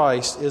Jesus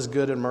Christ is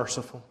good and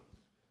merciful.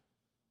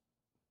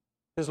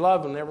 His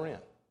love will never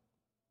end.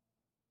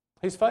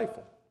 He's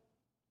faithful.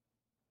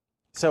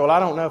 You say, well,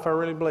 I don't know if I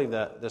really believe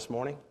that this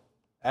morning.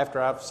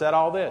 After I've said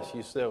all this,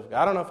 you still,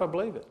 I don't know if I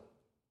believe it.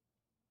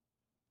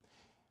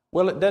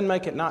 Well, it doesn't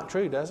make it not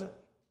true, does it?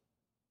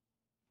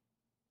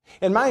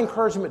 And my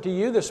encouragement to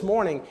you this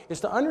morning is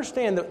to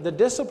understand that the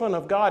discipline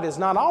of God is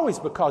not always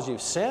because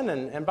you've sinned.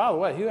 And by the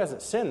way, who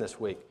hasn't sinned this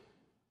week?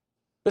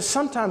 But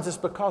sometimes it's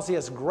because He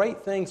has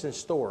great things in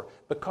store.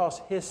 Because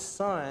His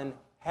Son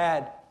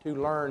had to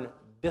learn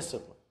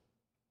discipline.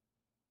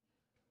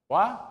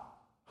 Why?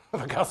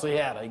 Because He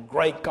had a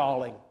great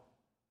calling.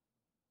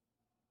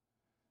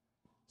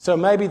 So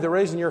maybe the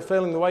reason you're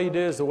feeling the way you do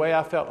is the way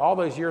I felt all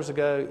those years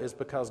ago is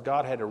because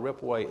God had to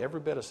rip away every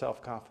bit of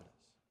self-confidence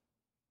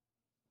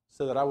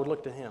so that I would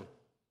look to Him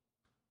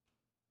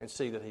and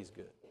see that He's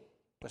good.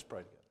 Let's pray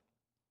together.